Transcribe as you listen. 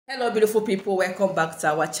Hello beautiful people, welcome back to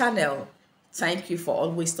our channel. Thank you for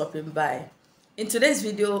always stopping by. In today's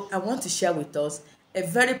video, I want to share with us a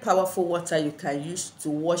very powerful water you can use to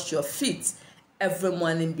wash your feet every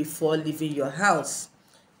morning before leaving your house.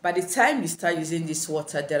 By the time you start using this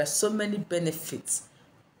water, there are so many benefits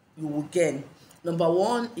you will gain. Number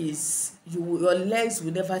one is your legs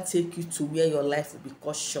will never take you to where your life will be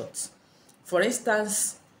cut short. For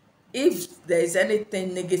instance, if there is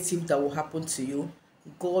anything negative that will happen to you,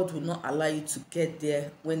 God will not allow you to get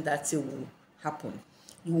there when that thing will happen.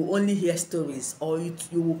 You will only hear stories, or you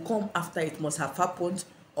will come after it must have happened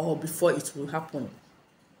or before it will happen.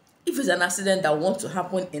 If it's an accident that wants to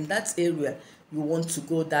happen in that area you want to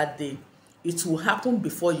go that day, it will happen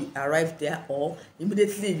before you arrive there, or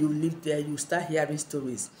immediately you leave there you start hearing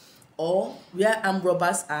stories. Or where armed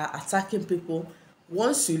robbers are attacking people,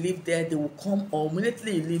 once you leave there they will come, or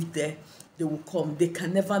immediately you leave there they will come. They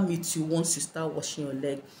can never meet you once you start washing your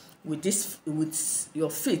leg with your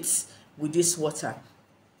feet with this water.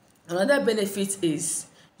 Another benefit is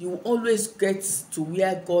you will always get to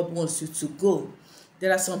where God wants you to go.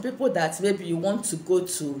 There are some people that maybe you want to go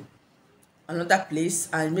to another place,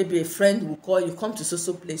 and maybe a friend will call you, come to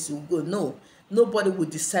so place, you will go. No, nobody will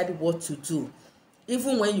decide what to do.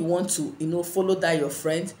 Even when you want to follow that your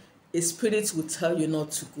friend, a spirit will tell you not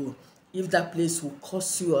to go if that place will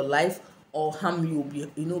cost you your life or harm you,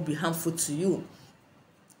 be harmful to you.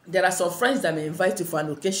 There are some friends that may invite you for an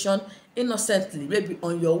occasion innocently. Maybe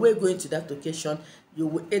on your way going to that occasion, you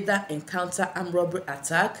will either encounter armed robbery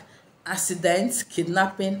attack, accidents,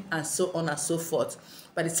 kidnapping, and so on and so forth.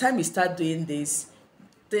 By the time you start doing this,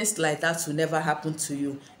 things like that will never happen to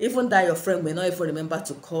you. Even that your friend may not even remember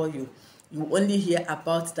to call you. You will only hear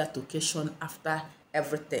about that occasion after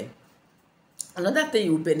everything. Another thing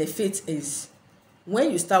you will benefit is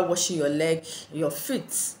when you start washing your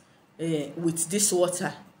feet with this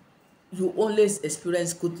water, you always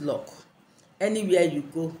experience good luck. Anywhere you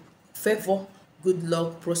go, favor, good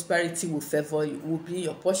luck, prosperity will favor you, will be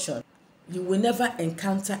your portion. You will never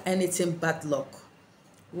encounter anything bad luck.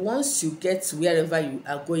 Once you get to wherever you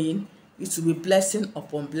are going, it will be blessing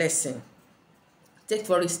upon blessing. Take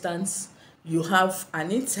for instance, you have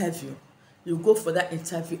an interview. You go for that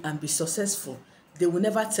interview and be successful. They will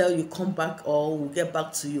never tell you come back or we'll get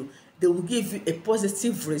back to you. They will give you a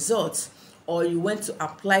positive result. Or you went to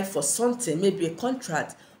apply for something, maybe a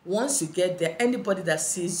contract. Once you get there, anybody that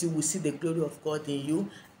sees you will see the glory of God in you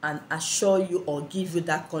and assure you or give you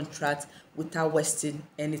that contract without wasting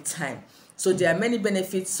any time. So there are many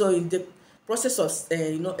benefits. So in the process of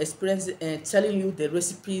experiencing telling you the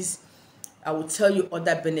recipes, I will tell you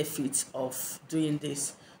other benefits of doing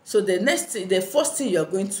this. So the first thing you're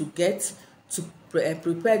going to get to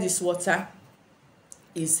prepare this water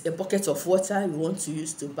is a bucket of water you want to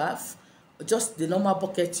use to bath, just the normal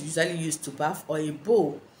bucket you usually use to bath, or a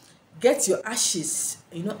bowl. Get your ashes,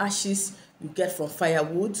 ashes you get from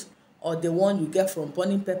firewood or the one you get from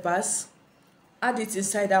burning peppers. Add it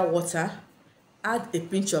inside that water, add a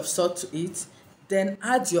pinch of salt to it, then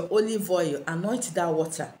add your olive oil. Anoint that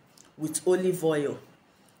water with olive oil,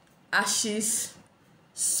 ashes,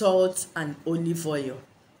 salt and olive oil.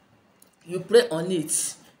 You pray on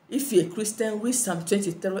it. If you're a Christian, read Psalm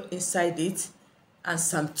 23 inside it and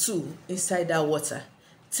Psalm 2 inside that water.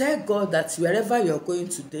 Tell God that wherever you're going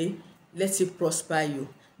today, let it prosper you.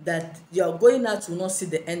 That you're going out will not see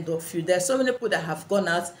the end of you. There are so many people that have gone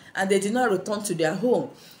out and they did not return to their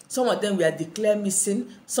home. Some of them were declared missing.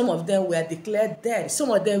 Some of them were declared dead.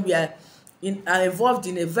 Some of them were involved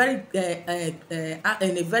in a very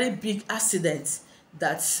big accident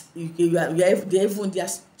that even their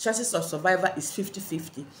chances of survival is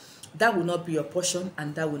 50-50. That will not be your portion,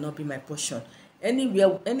 and that will not be my portion.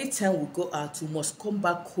 Anytime we go out, we must come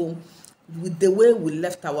back home with the way we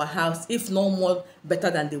left our house, if no more better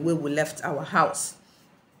than the way we left our house.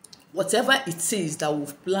 Whatever it is that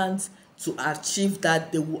we've planned to achieve,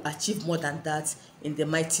 that they will achieve more than that in the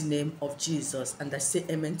mighty name of Jesus. And I say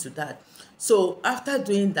amen to that. So after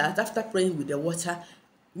doing that, after praying with the water,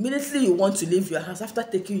 immediately you want to leave your house. After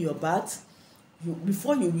taking your bath,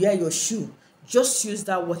 before you wear your shoe, just use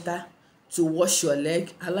that water to wash your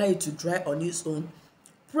leg, allow it to dry on its own.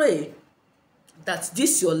 Pray that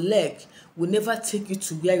this your leg will never take you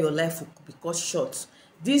to where your life will be cut short.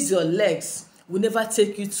 These your legs will never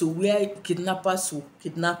take you to where kidnappers will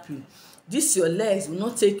kidnap you. These your legs will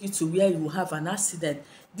not take you to where you will have an accident.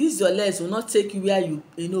 These your legs will not take you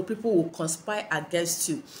where people will conspire against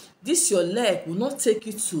you. This your leg will not take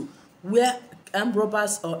you to where armed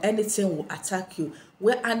robbers or anything will attack you,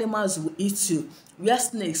 where animals will eat you, where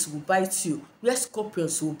snakes will bite you, where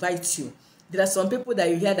scorpions will bite you. There are some people that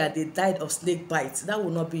you hear that they died of snake bites. That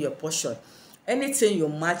will not be your portion. Anything you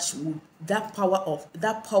match with that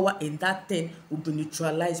power in that thing will be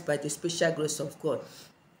neutralized by the special grace of God.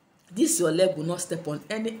 This your leg will not step on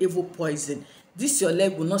any evil poison. This your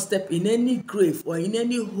leg will not step in any grave or in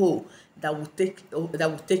any hole that will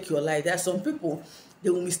take your life. There are some people, they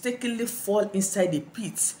will mistakenly fall inside a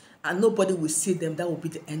pit and nobody will see them. That will be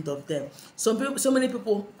the end of them. So many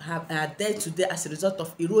people are dead today as a result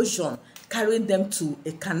of erosion carrying them to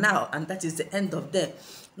a canal, and that is the end of them.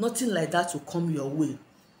 Nothing like that will come your way.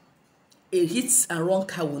 A hit and run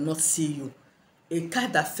car will not see you. A car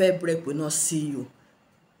that fell break will not see you.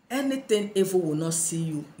 Anything evil will not see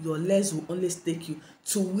you. Your legs will always take you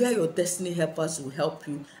to where your destiny helpers will help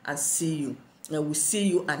you and see you. And will see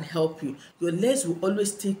you and help you. Your legs will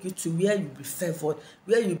always take you to where you'll be favored,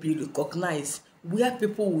 where you'll be recognized, where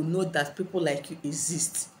people will know that people like you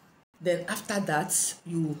exist. Then after that,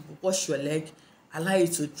 you wash your leg, allow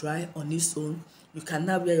it to dry on its own. You can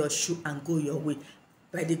now wear your shoe and go your way.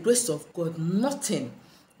 By the grace of God, nothing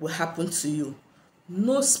will happen to you.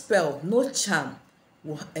 No spell, no charm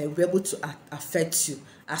will be able to affect you.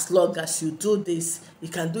 As long as you do this, you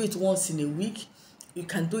can do it once in a week, you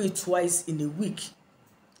can do it twice in a week,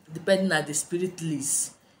 depending on the spirit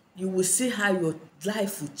leads. You will see how your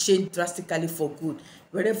life will change drastically for good.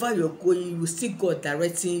 Wherever you're going, you will see God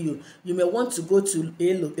directing you. You may want to go to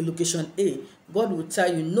a location A. God will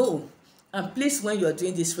tell you no. And please, when you're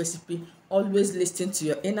doing this recipe, always listen to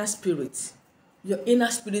your inner spirit. Your inner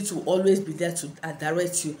spirit will always be there to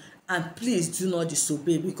direct you. And please do not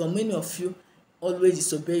disobey, because many of you always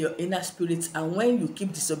disobey your inner spirit. And when you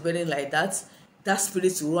keep disobeying like that, that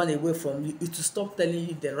spirit will run away from you. It will stop telling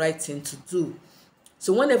you the right thing to do.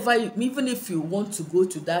 So whenever even if you want to go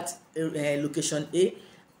to that location A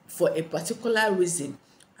for a particular reason,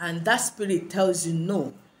 and that spirit tells you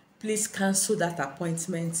no, please cancel that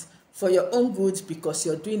appointment for your own good, because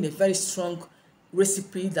you're doing a very strong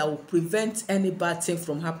recipe that will prevent any bad thing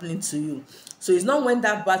from happening to you. So it's not when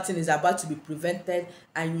that bad thing is about to be prevented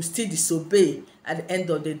and you still disobey, at the end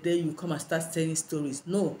of the day you come and start telling stories.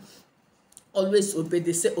 No, always obey.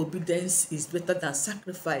 They say obedience is better than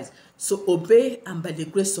sacrifice. So obey, and by the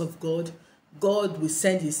grace of God, God will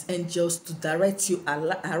send his angels to direct you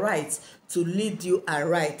aright, to lead you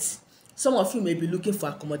aright. Some of you may be looking for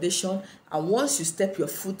accommodation, and once you step your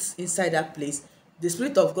foot inside that place, the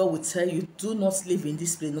Spirit of God will tell you, do not live in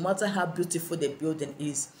this place, no matter how beautiful the building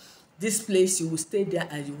is. This place, you will stay there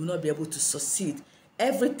and you will not be able to succeed.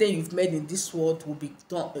 Everything you've made in this world will be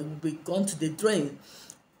gone to the drain.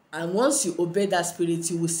 And once you obey that spirit,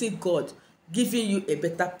 you will see God giving you a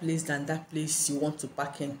better place than that place you want to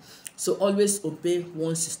park in. So always obey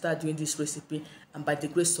once you start doing this recipe, and by the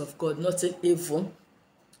grace of God, nothing evil,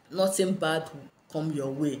 nothing bad will come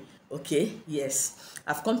your way. Okay, yes,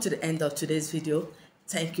 I've come to the end of today's video.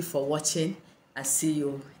 Thank you for watching, and see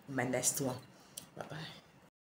you in my next one. Bye bye.